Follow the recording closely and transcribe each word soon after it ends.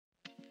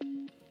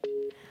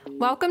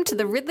Welcome to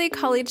the Ridley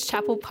College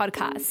Chapel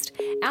podcast.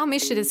 Our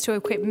mission is to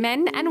equip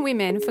men and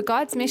women for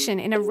God's mission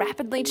in a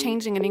rapidly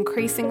changing and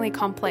increasingly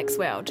complex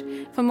world.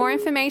 For more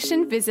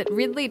information, visit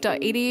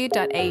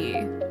ridley.edu.au.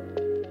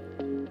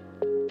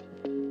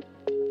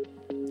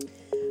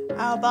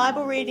 Our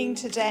Bible reading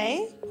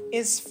today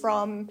is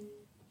from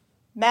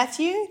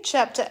Matthew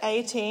chapter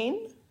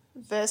 18,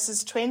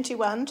 verses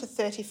 21 to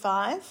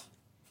 35.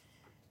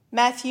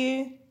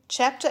 Matthew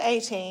chapter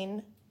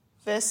 18,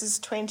 verses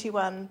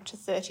 21 to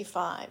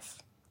 35.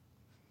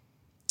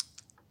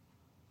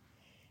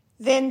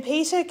 Then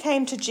Peter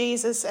came to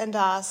Jesus and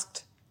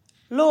asked,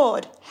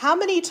 "Lord, how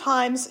many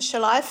times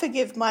shall I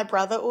forgive my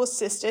brother or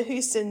sister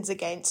who sins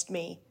against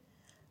me?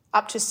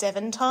 Up to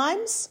 7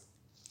 times?"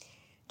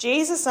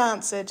 Jesus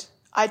answered,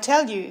 "I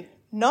tell you,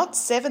 not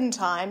 7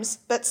 times,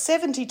 but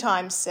 70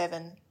 times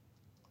 7.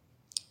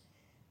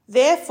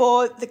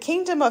 Therefore, the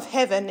kingdom of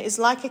heaven is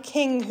like a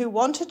king who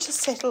wanted to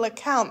settle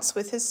accounts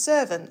with his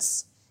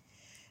servants.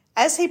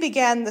 As he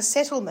began the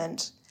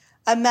settlement,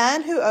 a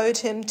man who owed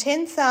him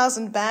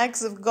 10,000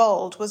 bags of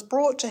gold was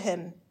brought to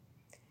him.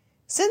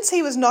 Since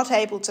he was not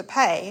able to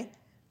pay,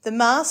 the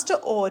master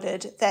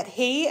ordered that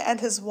he and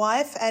his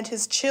wife and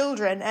his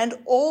children and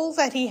all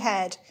that he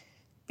had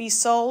be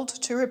sold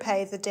to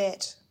repay the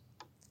debt.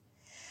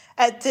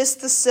 At this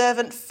the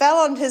servant fell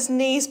on his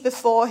knees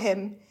before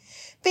him.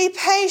 "Be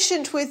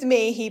patient with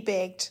me," he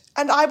begged,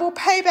 "and I will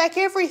pay back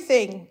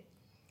everything."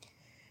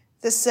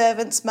 The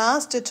servant's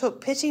master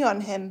took pity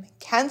on him,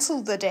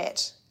 cancelled the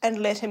debt,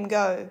 and let him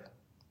go.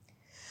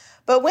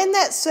 But when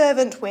that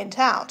servant went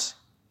out,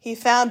 he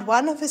found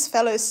one of his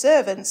fellow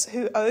servants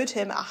who owed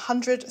him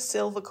 100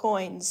 silver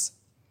coins.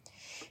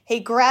 He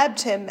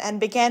grabbed him and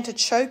began to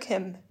choke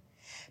him.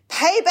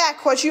 "Pay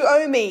back what you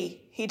owe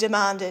me," he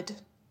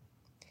demanded.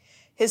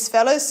 His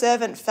fellow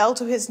servant fell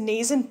to his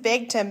knees and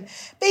begged him,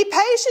 "Be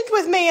patient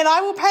with me and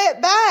I will pay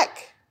it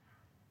back."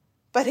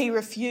 But he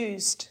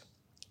refused.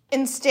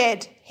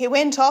 Instead, he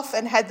went off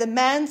and had the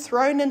man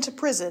thrown into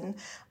prison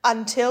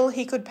until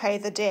he could pay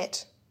the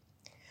debt.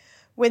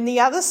 When the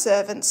other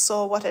servants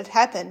saw what had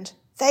happened,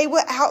 they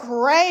were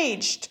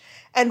outraged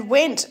and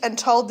went and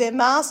told their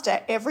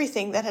master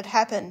everything that had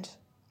happened.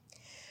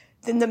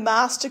 Then the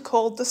master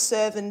called the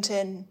servant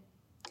in.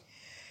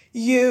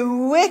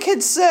 "You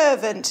wicked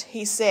servant,"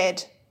 he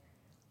said.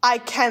 "I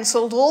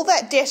cancelled all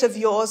that debt of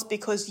yours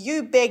because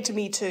you begged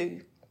me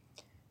to.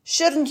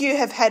 Shouldn't you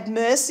have had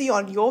mercy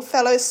on your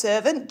fellow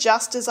servant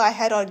just as I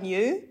had on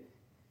you?"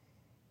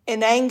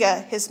 In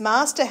anger, his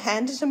master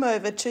handed him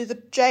over to the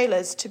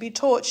jailers to be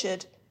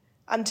tortured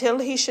until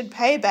he should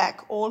pay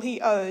back all he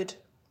owed.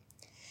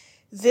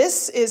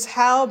 This is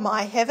how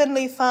my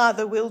heavenly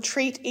Father will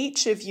treat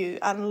each of you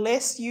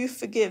unless you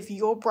forgive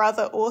your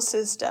brother or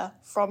sister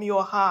from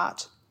your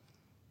heart.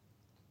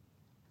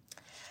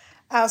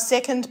 Our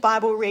second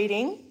Bible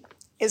reading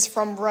is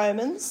from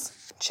Romans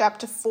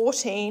chapter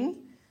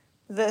 14,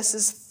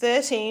 verses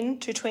 13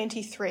 to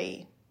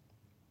 23.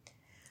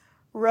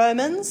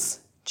 Romans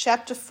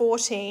chapter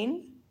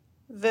 14,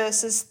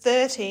 verses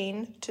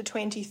 13 to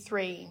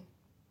 23.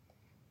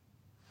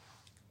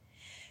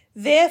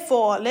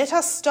 Therefore, let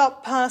us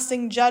stop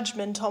passing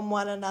judgment on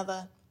one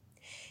another.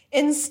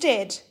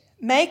 Instead,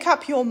 make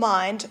up your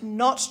mind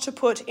not to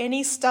put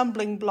any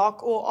stumbling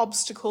block or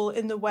obstacle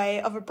in the way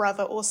of a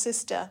brother or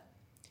sister.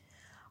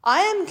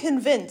 I am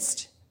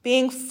convinced,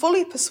 being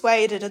fully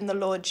persuaded in the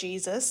Lord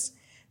Jesus,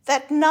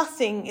 that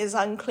nothing is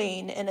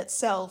unclean in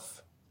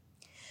itself.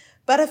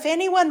 But if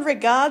anyone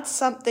regards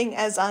something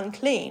as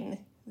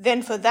unclean,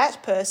 then for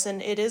that person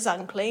it is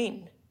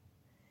unclean.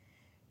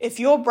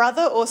 If your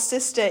brother or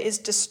sister is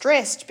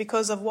distressed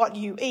because of what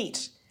you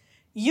eat,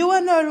 you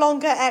are no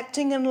longer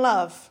acting in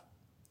love.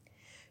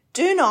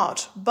 Do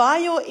not, by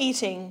your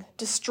eating,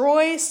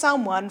 destroy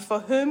someone for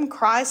whom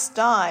Christ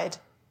died.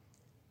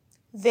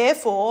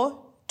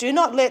 Therefore, do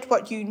not let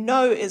what you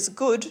know is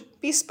good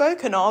be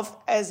spoken of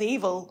as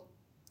evil.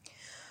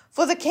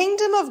 For the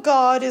kingdom of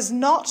God is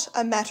not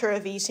a matter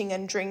of eating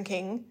and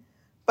drinking,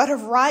 but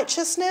of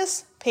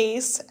righteousness,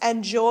 peace,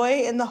 and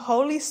joy in the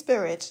Holy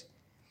Spirit,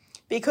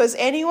 because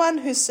anyone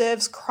who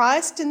serves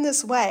Christ in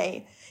this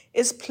way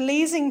is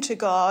pleasing to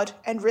God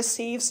and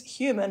receives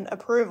human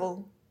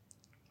approval.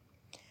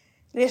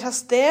 Let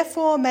us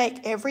therefore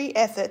make every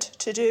effort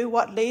to do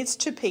what leads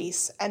to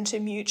peace and to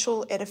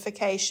mutual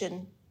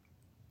edification.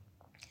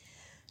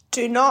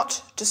 Do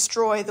not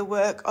destroy the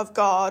work of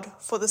God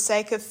for the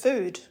sake of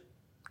food.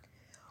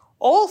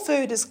 All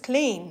food is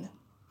clean,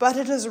 but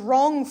it is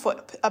wrong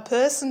for a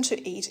person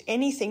to eat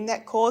anything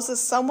that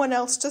causes someone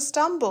else to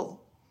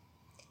stumble.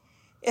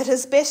 It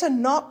is better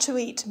not to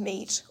eat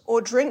meat or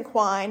drink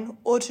wine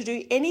or to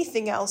do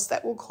anything else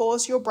that will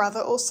cause your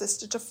brother or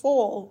sister to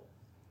fall.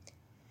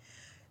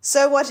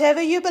 So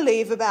whatever you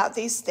believe about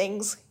these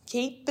things,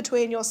 keep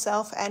between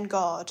yourself and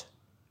God.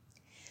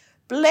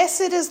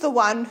 Blessed is the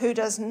one who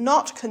does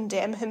not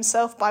condemn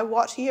himself by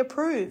what he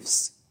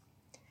approves.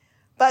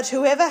 But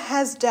whoever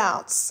has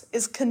doubts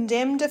is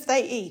condemned if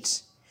they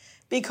eat,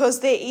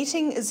 because their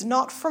eating is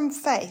not from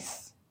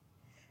faith.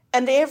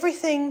 and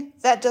everything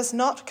that does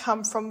not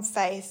come from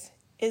faith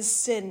is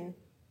sin.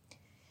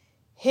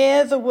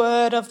 Hear the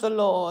word of the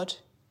Lord.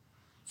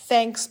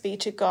 Thanks be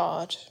to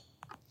God.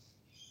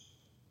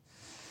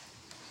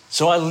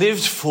 So I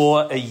lived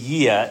for a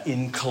year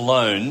in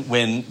Cologne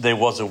when there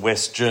was a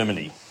West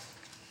Germany.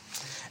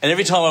 And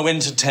every time I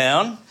went to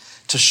town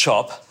to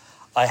shop,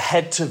 I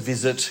had to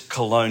visit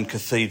Cologne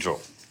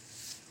Cathedral.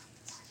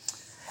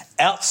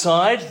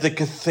 Outside, the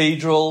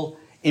cathedral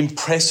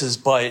impresses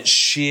by its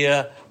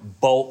sheer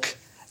bulk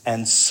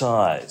and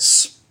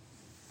size.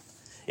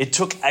 It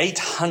took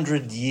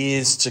 800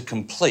 years to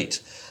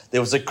complete.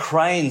 There was a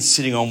crane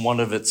sitting on one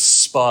of its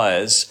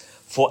spires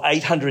for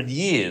 800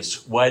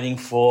 years, waiting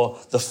for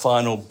the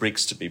final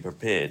bricks to be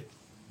prepared.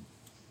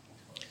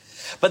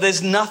 But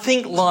there's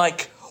nothing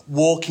like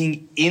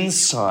walking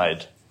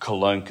inside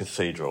Cologne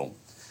Cathedral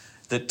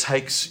that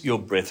takes your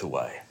breath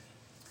away.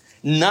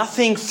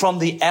 Nothing from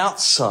the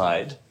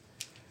outside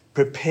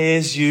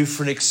prepares you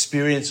for an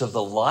experience of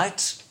the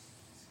light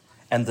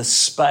and the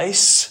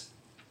space,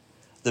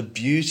 the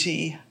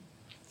beauty,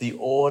 the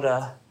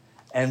order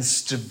and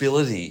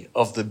stability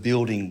of the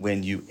building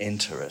when you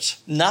enter it.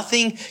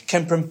 Nothing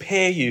can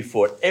prepare you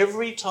for it.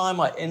 Every time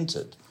I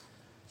entered,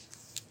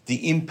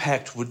 the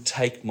impact would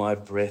take my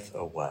breath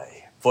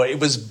away. For it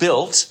was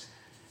built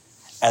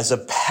as a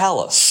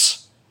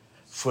palace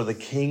for the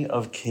King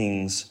of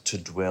Kings to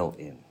dwell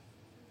in.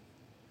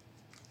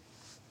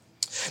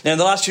 Now, in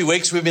the last few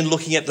weeks, we've been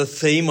looking at the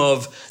theme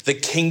of the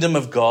kingdom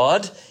of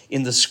God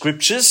in the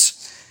scriptures.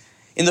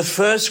 In the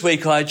first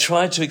week, I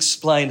tried to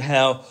explain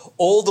how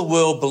all the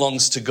world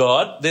belongs to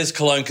God. There's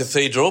Cologne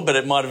Cathedral, but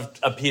it might have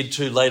appeared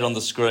too late on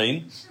the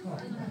screen.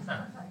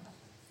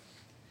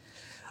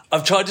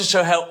 I've tried to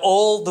show how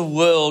all the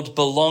world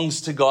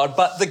belongs to God,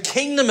 but the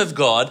kingdom of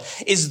God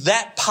is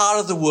that part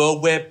of the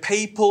world where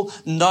people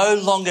no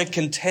longer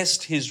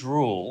contest his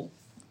rule,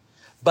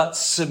 but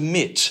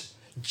submit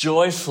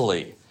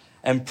joyfully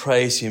and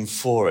praise him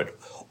for it.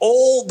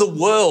 All the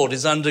world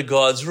is under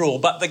God's rule,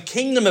 but the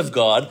kingdom of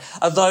God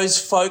are those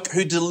folk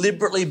who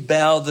deliberately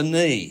bow the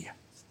knee,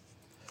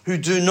 who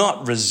do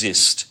not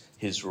resist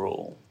his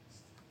rule.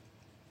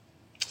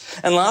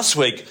 And last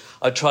week,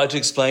 I tried to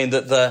explain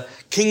that the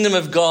kingdom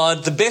of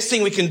God, the best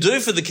thing we can do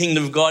for the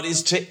kingdom of God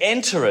is to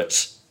enter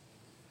it,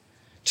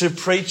 to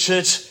preach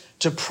it,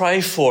 to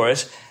pray for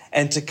it,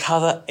 and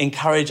to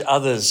encourage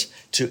others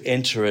to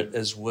enter it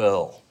as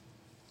well.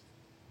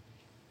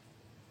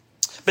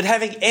 But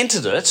having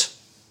entered it,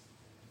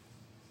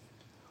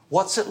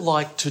 what's it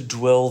like to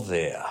dwell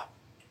there?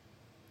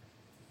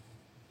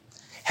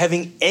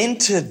 Having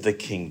entered the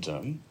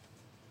kingdom,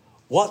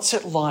 what's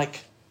it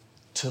like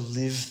to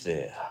live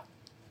there?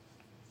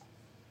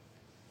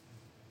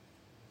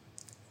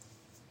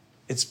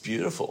 It's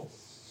beautiful,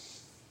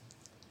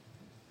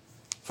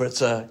 for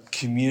it's a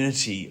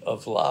community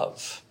of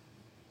love.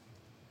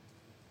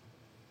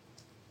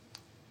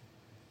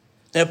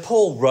 Now,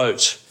 Paul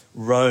wrote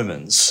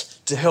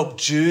Romans to help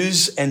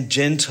Jews and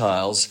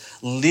Gentiles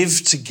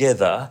live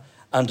together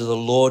under the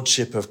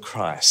lordship of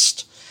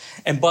Christ.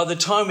 And by the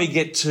time we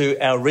get to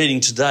our reading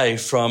today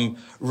from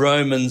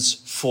Romans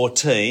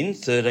 14,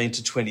 13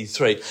 to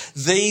 23,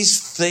 these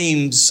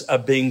themes are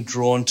being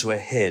drawn to a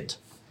head.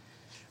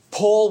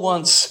 Paul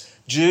wants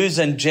Jews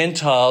and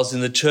Gentiles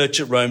in the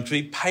church at Rome to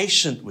be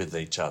patient with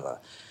each other,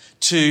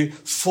 to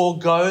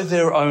forego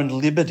their own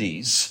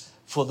liberties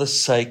for the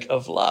sake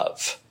of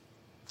love,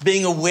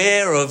 being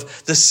aware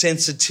of the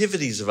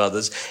sensitivities of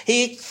others.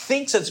 He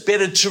thinks it's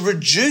better to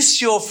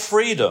reduce your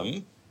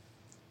freedom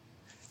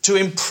to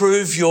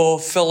improve your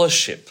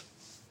fellowship.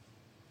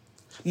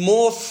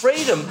 More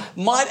freedom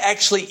might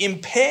actually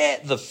impair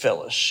the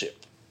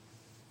fellowship.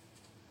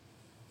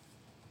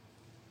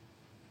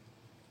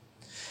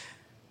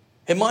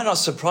 It might not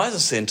surprise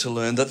us then to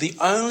learn that the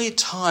only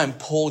time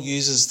Paul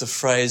uses the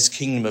phrase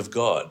kingdom of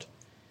God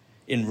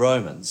in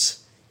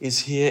Romans is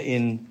here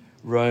in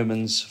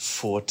Romans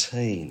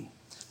 14.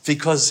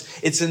 Because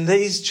it's in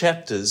these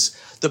chapters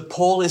that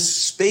Paul is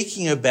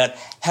speaking about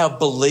how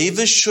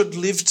believers should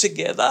live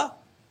together,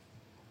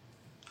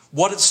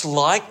 what it's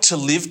like to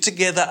live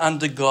together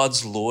under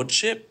God's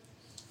lordship,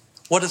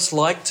 what it's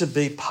like to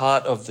be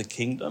part of the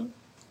kingdom.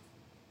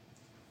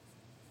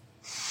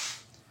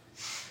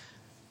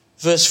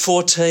 Verse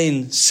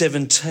 14,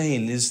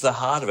 17 is the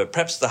heart of it,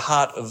 perhaps the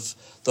heart of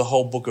the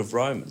whole book of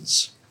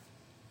Romans.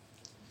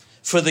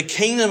 For the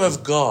kingdom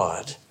of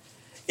God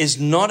is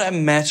not a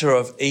matter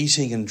of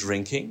eating and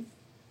drinking,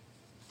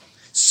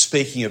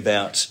 speaking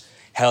about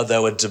how they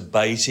were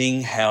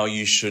debating how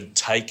you should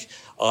take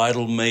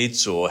idol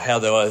meats or how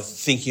they were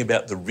thinking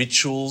about the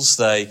rituals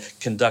they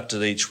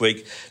conducted each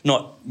week,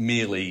 not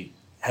merely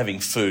having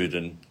food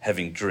and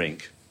having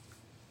drink.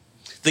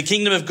 The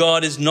kingdom of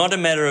God is not a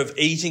matter of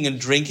eating and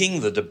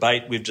drinking, the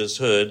debate we've just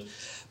heard,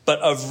 but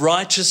of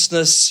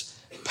righteousness,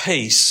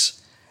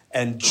 peace,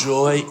 and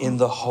joy in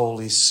the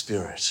Holy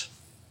Spirit.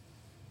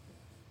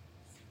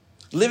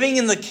 Living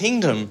in the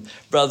kingdom,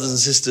 brothers and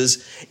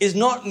sisters, is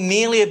not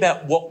merely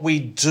about what we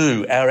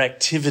do, our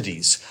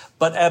activities,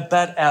 but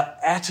about our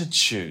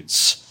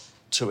attitudes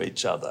to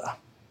each other.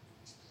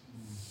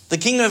 The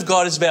kingdom of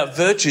God is about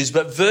virtues,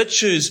 but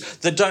virtues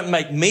that don't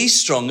make me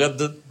stronger,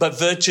 but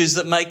virtues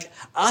that make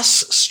us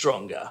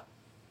stronger.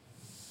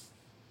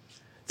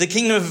 The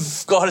kingdom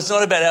of God is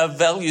not about our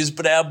values,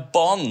 but our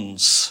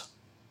bonds.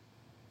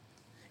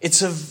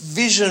 It's a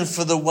vision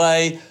for the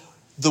way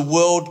the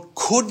world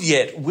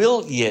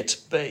will yet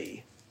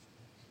be.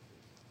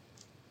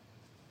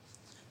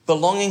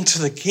 Belonging to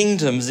the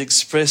kingdom is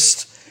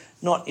expressed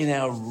not in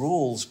our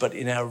rules, but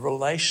in our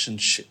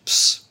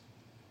relationships.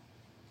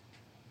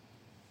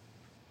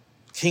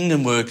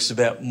 Kingdom work is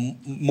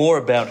more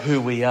about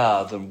who we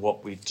are than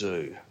what we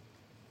do.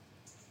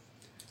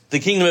 The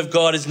kingdom of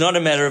God is not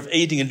a matter of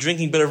eating and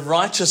drinking, but of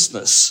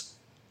righteousness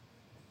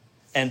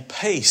and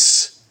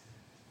peace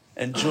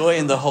and joy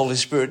in the Holy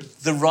Spirit.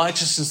 The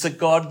righteousness that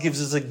God gives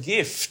as a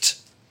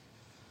gift,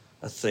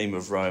 a theme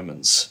of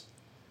Romans.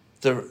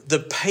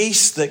 The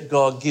peace that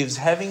God gives,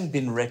 having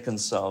been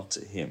reconciled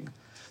to him.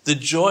 The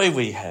joy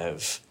we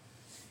have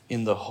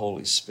in the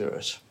Holy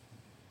Spirit.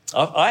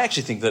 I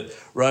actually think that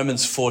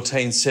Romans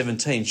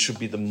 14:17 should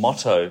be the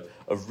motto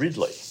of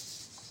Ridley.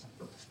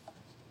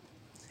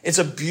 It's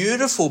a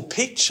beautiful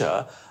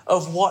picture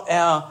of what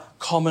our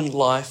common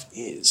life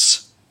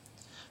is.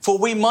 For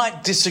we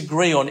might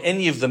disagree on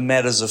any of the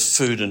matters of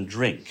food and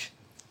drink.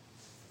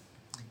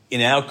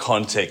 In our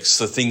context,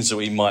 the things that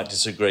we might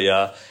disagree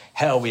are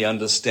how we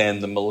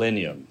understand the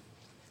millennium,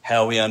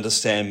 how we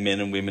understand men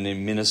and women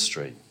in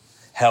ministry,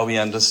 how we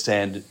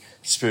understand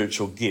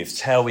spiritual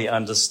gifts, how we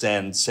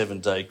understand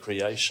seven-day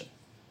creation.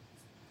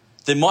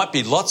 There might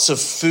be lots of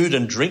food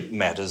and drink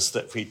matters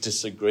that we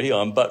disagree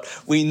on, but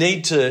we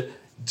need to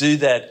do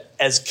that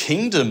as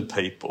kingdom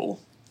people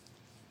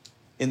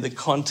in the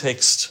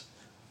context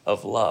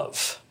of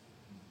love.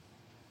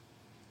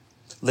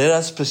 Let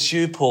us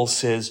pursue, Paul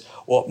says,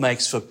 what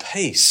makes for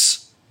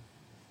peace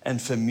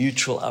and for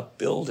mutual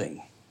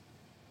upbuilding.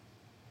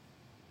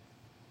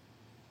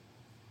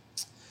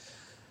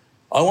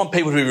 I want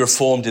people to be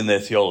reformed in their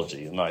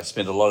theology, and I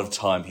spend a lot of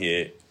time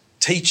here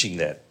teaching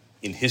that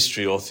in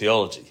history or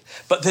theology.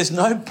 But there's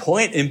no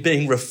point in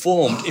being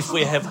reformed if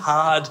we have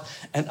hard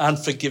and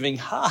unforgiving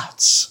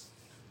hearts.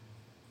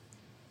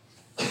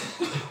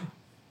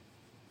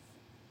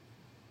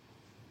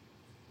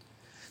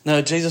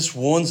 No, Jesus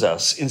warns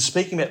us in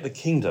speaking about the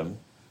kingdom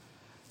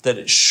that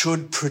it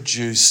should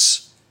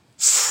produce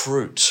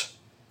fruit.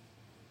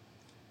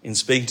 In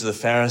speaking to the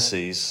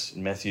Pharisees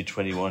in Matthew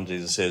 21,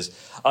 Jesus says,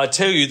 I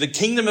tell you, the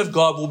kingdom of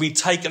God will be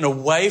taken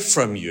away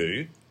from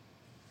you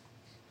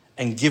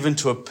and given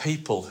to a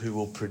people who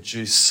will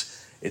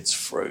produce its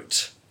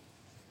fruit.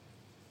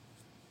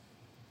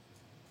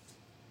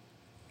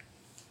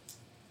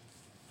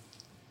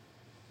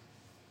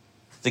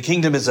 The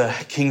kingdom is a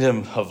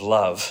kingdom of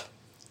love.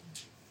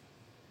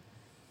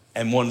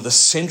 And one of the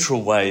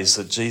central ways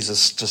that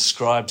Jesus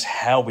describes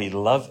how we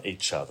love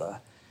each other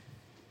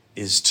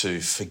is to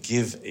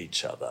forgive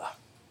each other.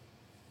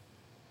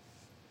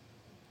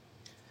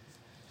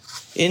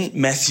 In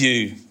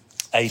Matthew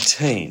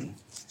 18,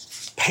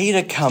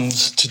 Peter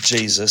comes to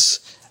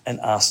Jesus and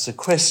asks a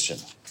question.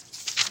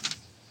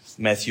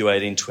 Matthew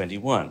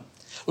 18:21.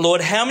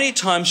 Lord, how many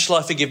times shall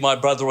I forgive my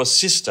brother or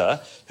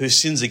sister who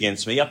sins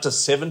against me? Up to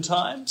 7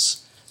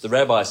 times? The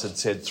rabbis had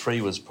said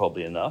 3 was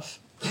probably enough.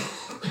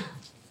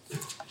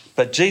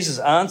 But Jesus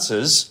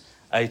answers,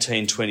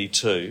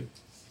 18:22,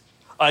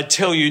 I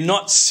tell you,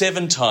 not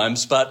 7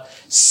 times, but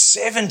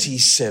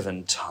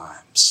 77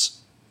 times.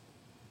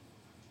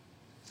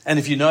 And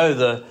if you know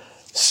the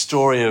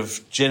story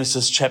of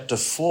Genesis chapter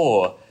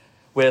 4,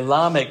 where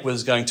Lamech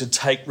was going to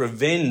take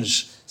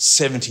revenge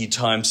 70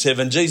 times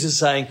 7, Jesus is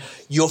saying,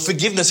 your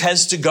forgiveness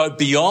has to go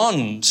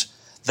beyond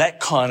that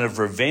kind of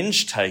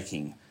revenge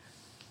taking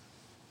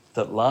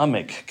that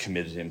Lamech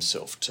committed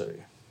himself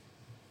to.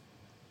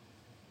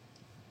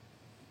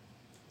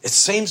 It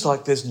seems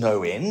like there's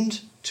no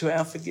end to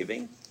our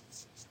forgiving.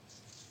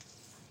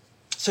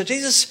 So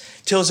Jesus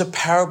tells a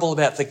parable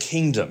about the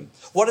kingdom,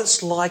 what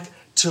it's like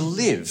to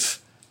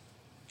live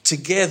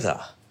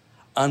together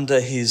under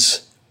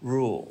his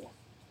rule.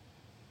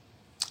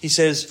 He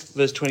says,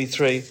 verse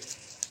 23,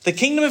 the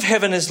kingdom of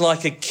heaven is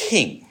like a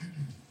king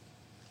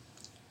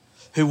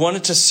who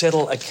wanted to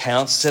settle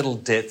accounts, settle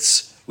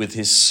debts with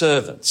his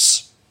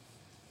servants.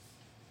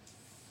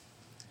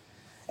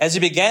 As he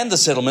began the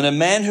settlement, a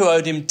man who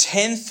owed him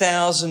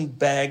 10,000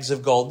 bags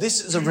of gold. This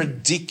is a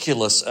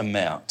ridiculous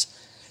amount.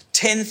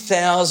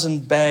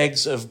 10,000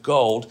 bags of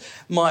gold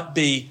might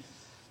be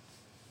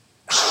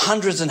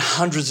hundreds and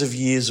hundreds of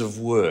years of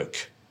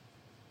work.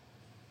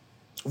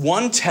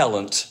 1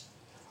 talent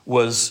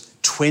was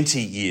 20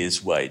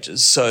 years'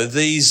 wages. So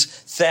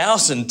these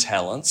 1,000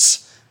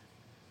 talents,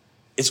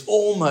 it's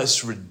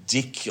almost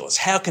ridiculous.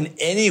 How can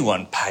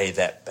anyone pay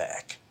that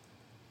back?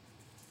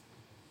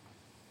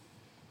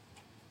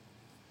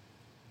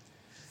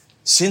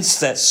 Since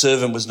that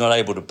servant was not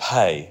able to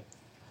pay,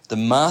 the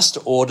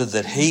master ordered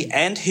that he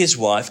and his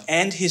wife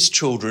and his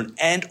children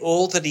and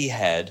all that he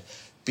had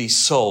be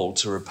sold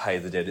to repay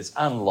the debt. It's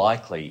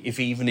unlikely,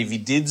 even if he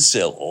did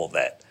sell all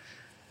that,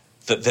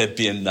 that there'd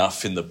be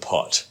enough in the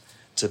pot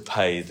to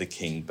pay the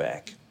king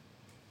back.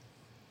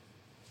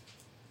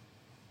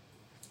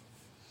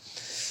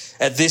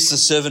 At this, the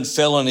servant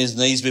fell on his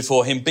knees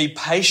before him. "Be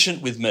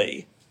patient with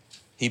me,"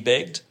 he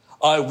begged.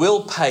 "I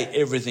will pay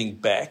everything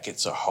back."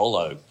 It's a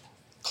hollow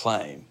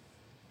claim.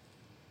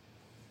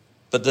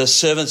 But the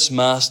servant's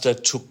master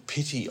took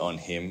pity on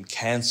him,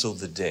 cancelled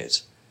the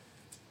debt,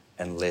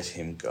 and let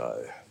him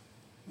go.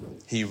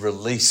 He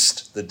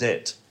released the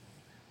debt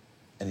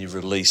and he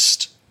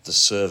released the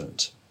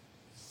servant.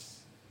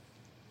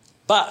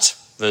 But,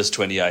 verse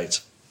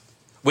 28,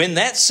 when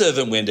that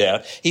servant went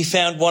out, he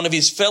found one of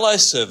his fellow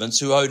servants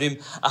who owed him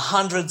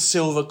 100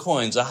 silver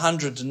coins,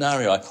 100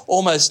 denarii,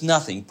 almost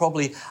nothing,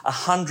 probably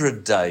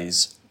 100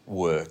 days'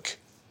 work.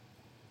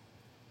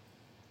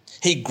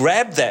 He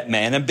grabbed that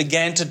man and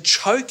began to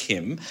choke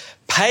him.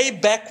 "Pay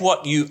back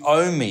what you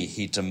owe me,"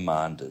 he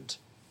demanded.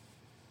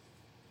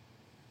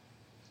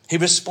 He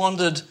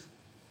responded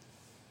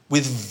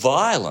with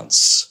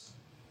violence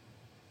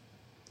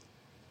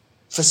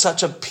for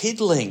such a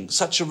piddling,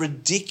 such a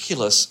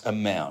ridiculous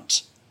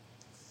amount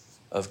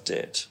of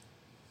debt.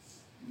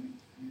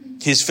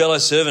 His fellow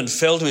servant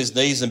fell to his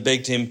knees and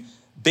begged him,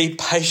 "Be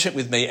patient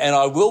with me and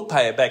I will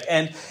pay it back."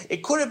 And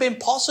it could have been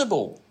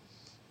possible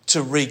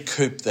to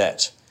recoup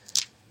that,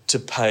 to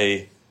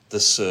pay the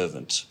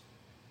servant.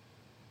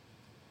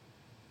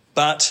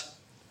 But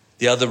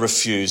the other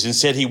refused.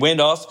 Instead, he went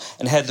off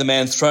and had the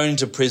man thrown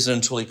into prison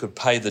until he could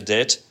pay the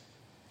debt.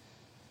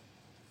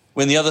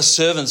 When the other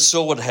servants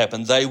saw what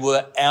happened, they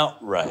were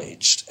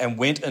outraged and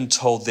went and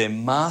told their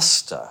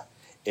master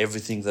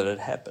everything that had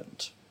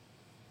happened.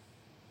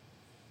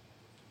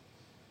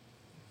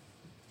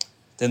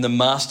 Then the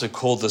master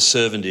called the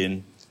servant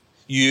in.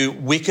 "You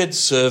wicked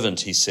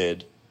servant," he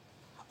said,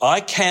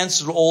 "I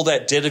cancelled all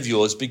that debt of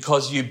yours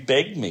because you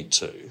begged me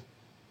to.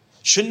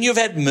 Shouldn't you have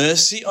had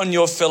mercy on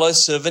your fellow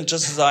servant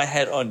just as I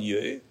had on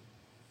you?"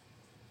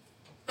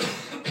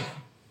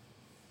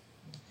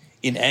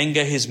 In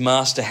anger, his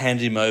master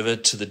handed him over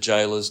to the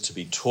jailers to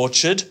be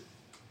tortured.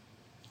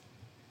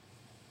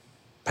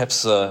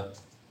 Perhaps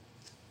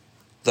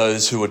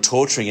those who were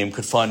torturing him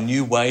could find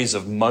new ways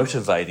of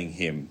motivating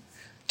him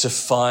to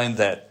find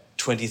that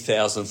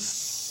 20,000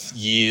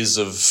 years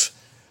of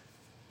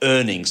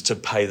earnings to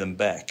pay them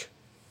back.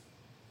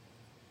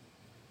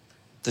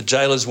 The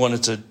jailers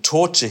wanted to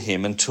torture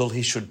him until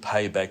he should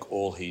pay back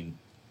all he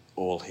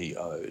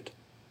owed.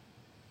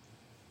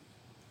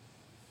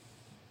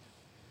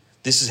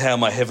 "This is how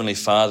my heavenly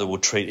Father will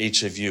treat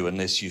each of you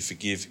unless you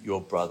forgive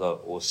your brother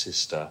or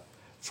sister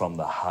from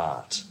the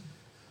heart,"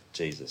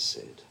 Jesus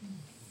said.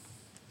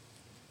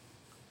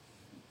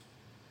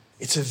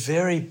 It's a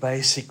very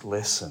basic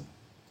lesson.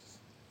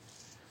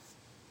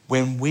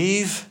 When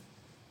we've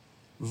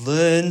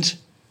learned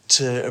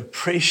to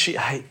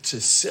appreciate,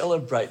 to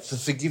celebrate the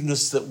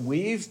forgiveness that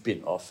we've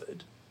been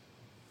offered,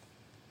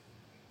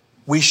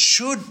 we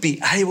should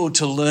be able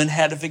to learn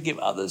how to forgive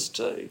others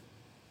too.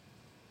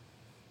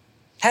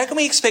 How can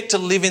we expect to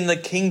live in the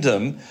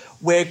kingdom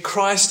where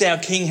Christ our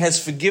King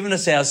has forgiven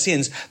us our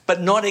sins,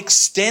 but not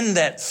extend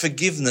that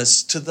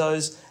forgiveness to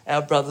those,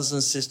 our brothers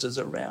and sisters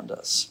around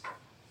us?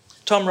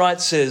 Tom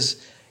Wright says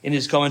in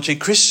his commentary,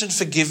 Christian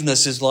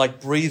forgiveness is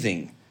like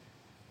breathing.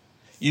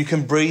 You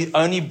can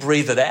only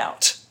breathe it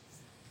out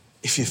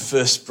if you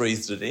first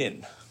breathed it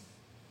in.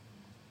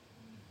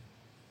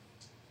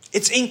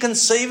 It's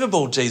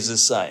inconceivable,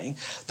 Jesus is saying,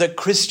 that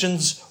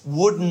Christians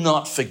would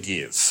not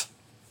forgive.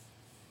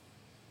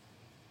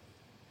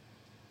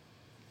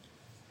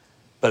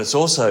 But it's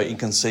also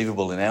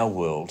inconceivable in our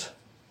world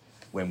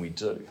when we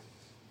do.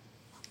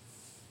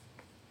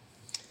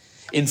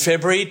 In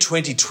February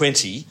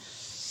 2020,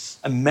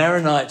 a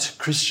Maronite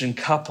Christian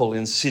couple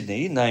in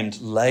Sydney named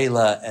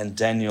Layla and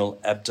Daniel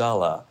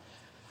Abdallah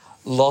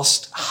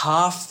lost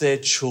half their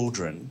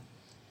children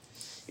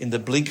in the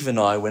blink of an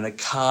eye when a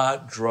car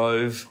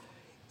drove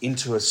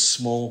into a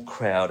small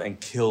crowd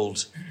and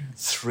killed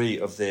 3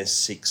 of their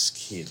 6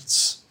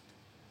 kids.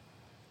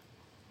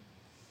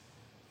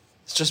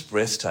 It's just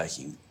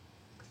breathtaking.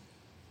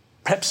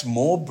 Perhaps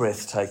more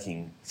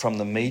breathtaking from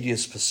the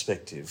media's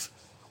perspective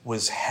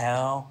was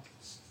how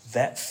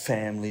that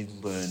family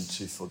learned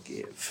to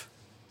forgive.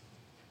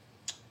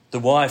 The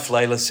wife,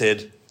 Layla,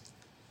 said,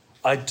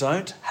 "I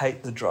don't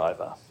hate the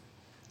driver.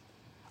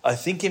 I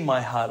think in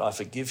my heart I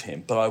forgive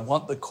him, but I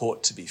want the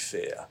court to be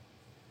fair."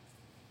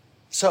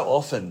 So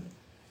often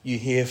you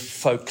hear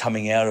folk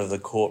coming out of the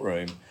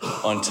courtroom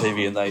on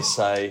TV and they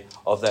say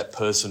of that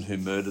person who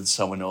murdered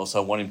someone else,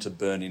 "I want him to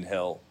burn in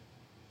hell."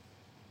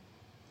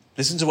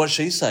 Listen to what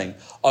she's saying.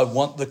 "I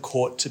want the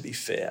court to be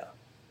fair."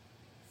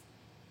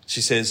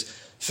 She says,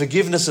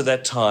 "Forgiveness at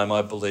that time,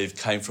 I believe,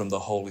 came from the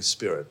Holy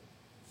Spirit.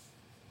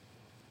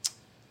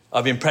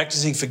 I've been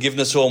practicing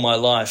forgiveness all my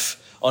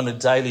life on a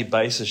daily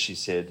basis," she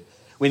said.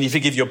 "When you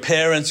forgive your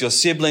parents, your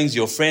siblings,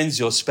 your friends,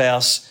 your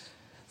spouse,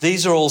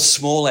 these are all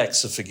small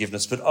acts of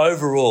forgiveness, but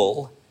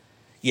overall,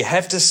 you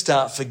have to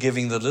start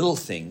forgiving the little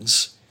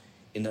things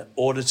in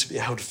order to be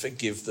able to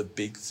forgive the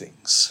big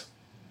things."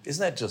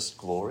 Isn't that just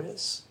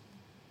glorious?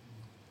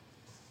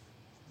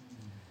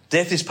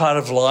 Death is part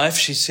of life,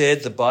 she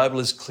said. The Bible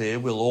is clear.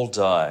 We'll all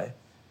die.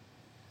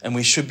 And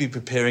we should be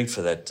preparing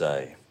for that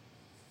day.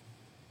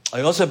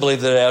 I also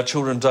believe that our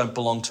children don't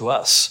belong to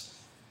us.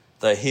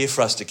 They're here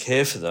for us to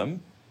care for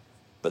them,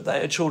 but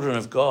they are children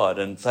of God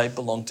and they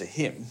belong to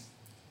Him.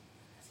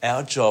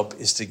 Our job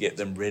is to get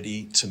them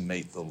ready to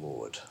meet the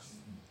Lord.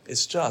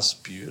 It's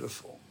just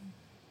beautiful.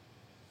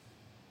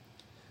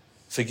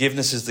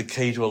 Forgiveness is the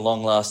key to a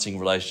long-lasting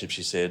relationship,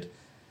 she said,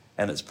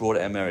 and it's brought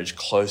our marriage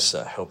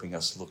closer, helping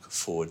us look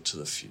forward to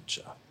the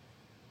future.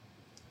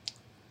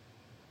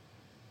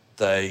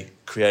 They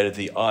created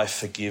the I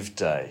Forgive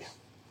Day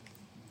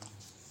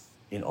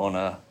in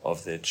honour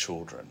of their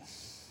children.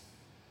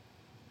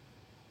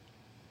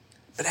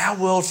 But our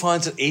world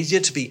finds it easier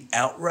to be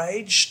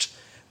outraged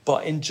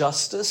by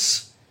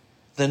injustice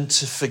than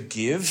to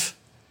forgive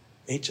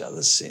each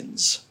other's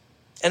sins.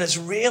 And it's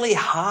really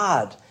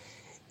hard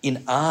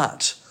in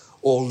art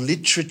or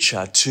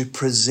literature to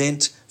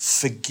present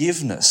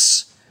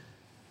forgiveness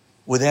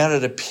without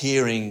it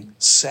appearing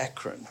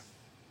saccharine.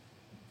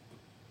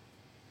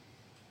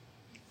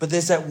 But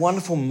there's that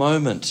wonderful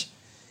moment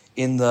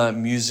in the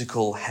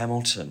musical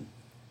Hamilton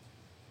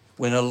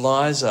when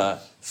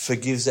Eliza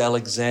forgives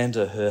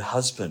Alexander, her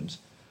husband,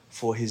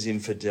 for his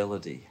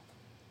infidelity.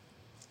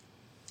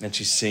 And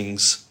she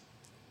sings,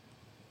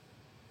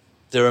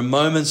 "There are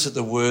moments that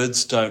the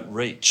words don't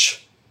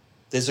reach.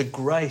 There's a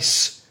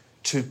grace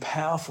too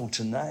powerful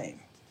to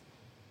name.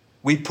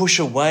 We push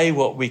away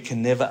what we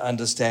can never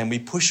understand. We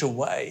push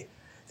away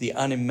the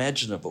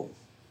unimaginable."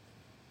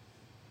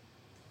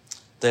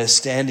 They're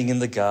standing in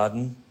the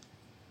garden,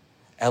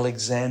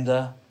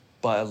 Alexander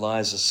by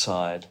Eliza's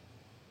side.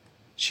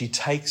 She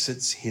takes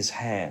his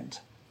hand.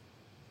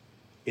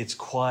 It's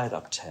quiet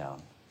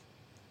uptown.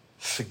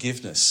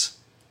 Forgiveness.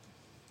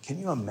 Can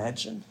you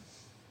imagine?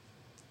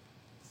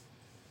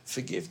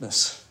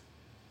 Forgiveness.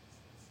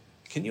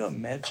 Can you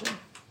imagine?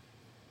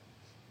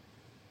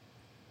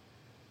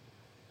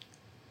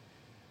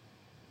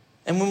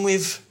 And when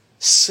we've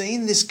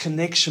seen this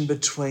connection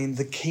between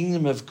the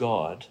kingdom of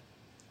God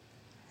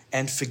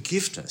and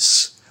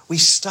forgiveness, we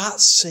start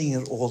seeing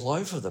it all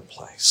over the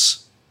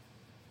place.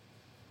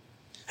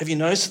 Have you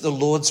noticed that the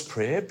Lord's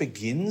Prayer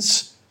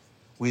begins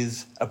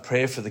with a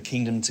prayer for the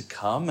kingdom to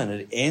come and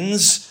it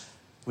ends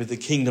with the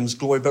kingdom's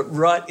glory, but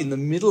right in the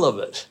middle of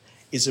it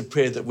is a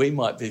prayer that we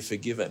might be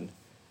forgiven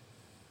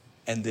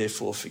and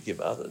therefore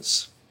forgive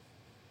others.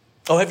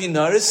 Oh, have you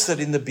noticed that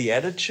in the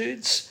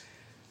Beatitudes,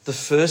 the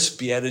first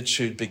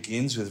Beatitude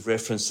begins with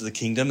reference to the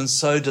kingdom and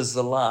so does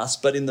the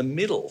last, but in the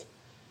middle,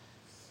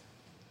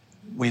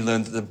 we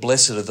learn that the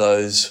blessed are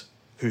those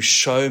who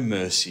show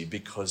mercy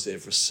because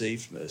they've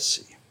received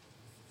mercy.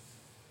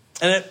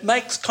 And it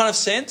makes kind of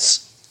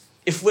sense.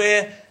 If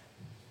we're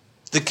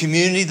the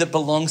community that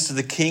belongs to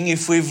the King,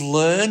 if we've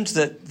learned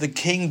that the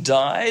King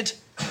died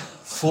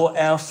for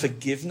our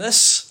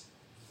forgiveness,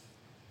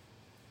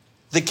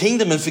 the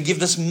kingdom and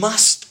forgiveness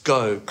must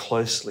go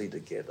closely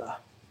together.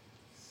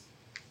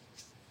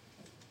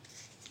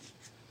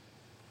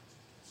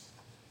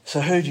 So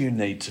who do you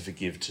need to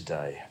forgive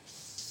today?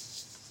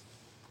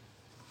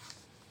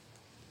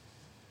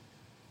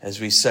 As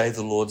we say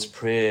the Lord's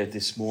Prayer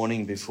this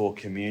morning before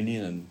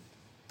communion and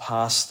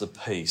pass the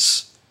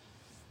peace,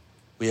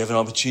 we have an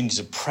opportunity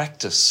to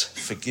practice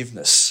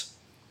forgiveness,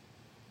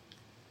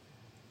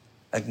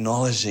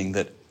 acknowledging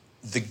that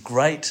the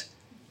great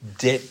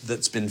debt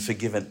that's been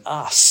forgiven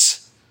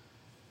us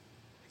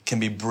can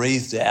be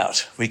breathed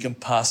out. We can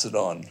pass it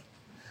on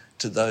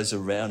to those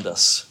around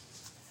us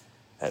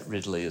at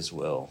Ridley as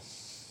well.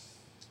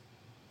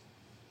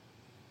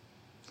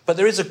 But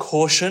there is a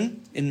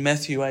caution in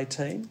Matthew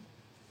 18.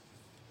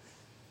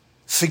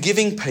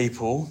 Forgiving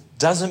people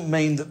doesn't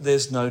mean that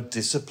there's no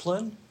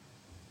discipline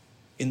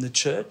in the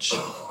church.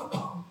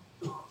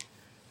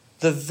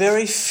 The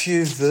very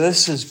few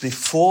verses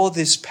before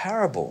this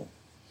parable,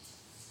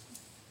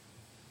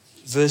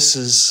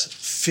 verses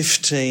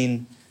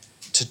 15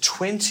 to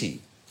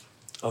 20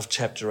 of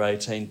chapter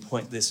 18,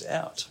 point this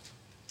out.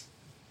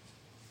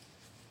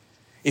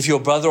 If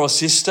your brother or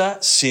sister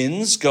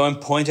sins, go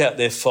and point out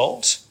their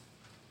fault.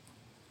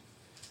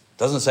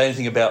 Doesn't say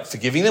anything about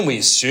forgiving them. We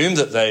assume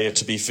that they are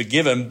to be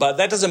forgiven, but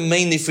that doesn't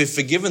mean if we've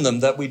forgiven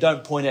them that we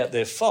don't point out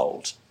their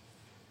fault.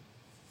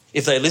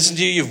 If they listen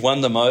to you, you've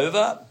won them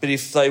over. But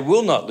if they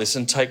will not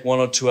listen, take one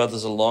or two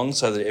others along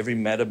so that every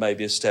matter may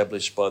be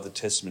established by the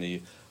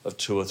testimony of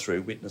 2 or 3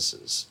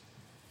 witnesses.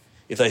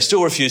 If they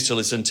still refuse to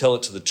listen, tell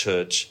it to the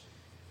church.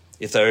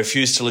 If they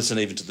refuse to listen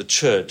even to the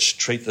church,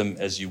 treat them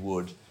as you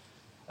would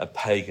a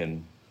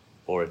pagan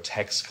or a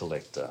tax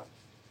collector.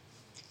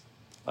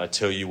 I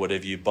tell you,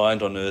 whatever you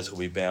bind on earth will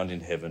be bound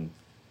in heaven.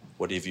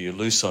 Whatever you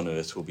loose on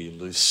earth will be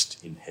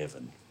loosed in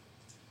heaven.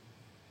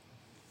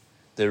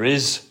 There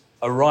is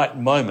a right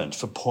moment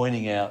for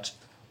pointing out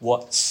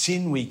what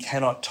sin we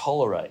cannot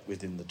tolerate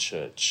within the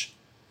church.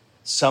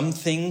 Some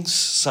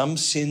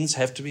sins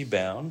have to be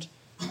bound.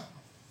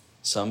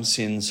 Some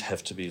sins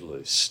have to be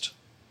loosed.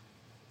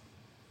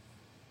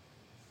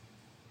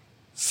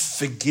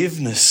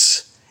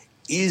 Forgiveness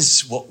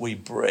is what we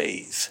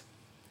breathe.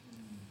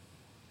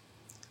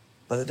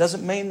 But it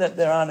doesn't mean that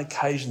there aren't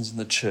occasions in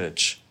the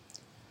church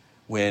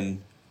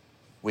when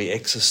we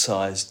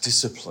exercise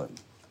discipline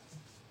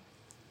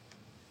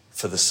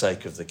for the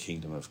sake of the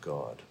kingdom of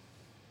God.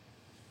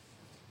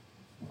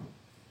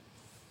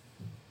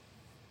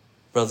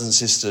 Brothers and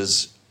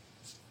sisters,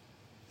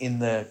 in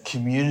the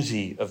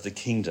community of the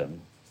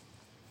kingdom,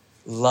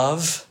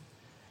 love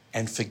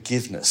and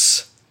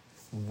forgiveness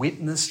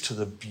witness to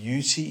the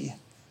beauty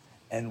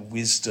and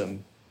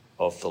wisdom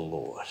of the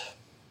Lord.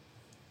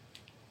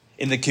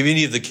 In the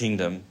community of the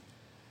kingdom,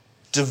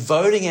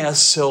 devoting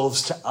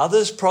ourselves to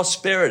others'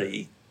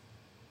 prosperity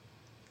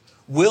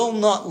will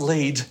not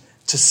lead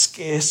to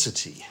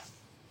scarcity.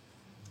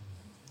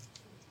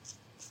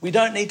 We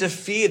don't need to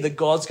fear that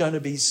God's going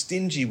to be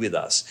stingy with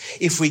us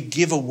if we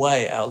give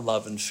away our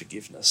love and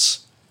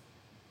forgiveness.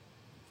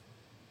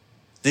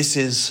 This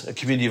is a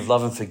community of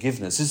love and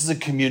forgiveness. This is a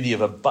community of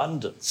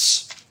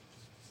abundance.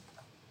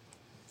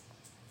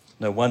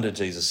 No wonder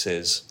Jesus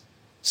says,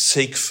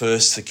 "Seek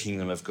first the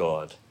kingdom of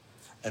God,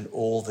 and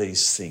all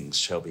these things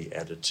shall be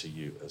added to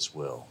you as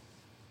well."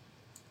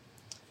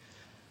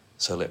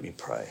 So let me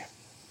pray.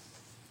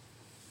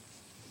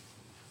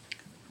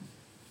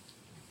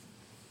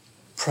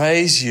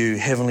 Praise you,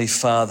 Heavenly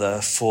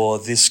Father, for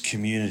this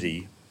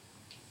community.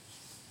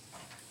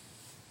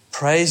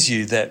 Praise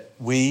you that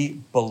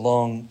we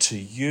belong to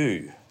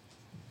you,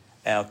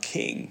 our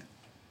King.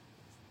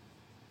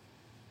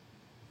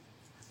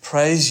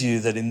 Praise you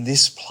that in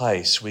this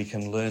place we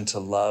can learn to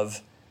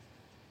love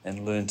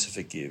and learn to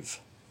forgive.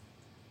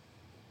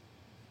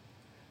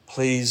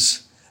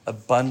 Please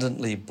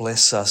abundantly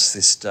bless us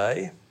this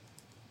day,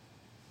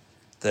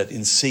 that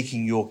in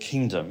seeking your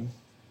kingdom,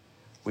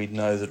 we'd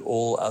know that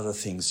all other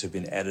things have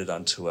been added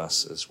unto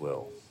us as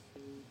well.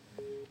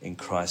 In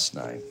Christ's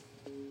name,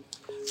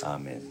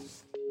 amen.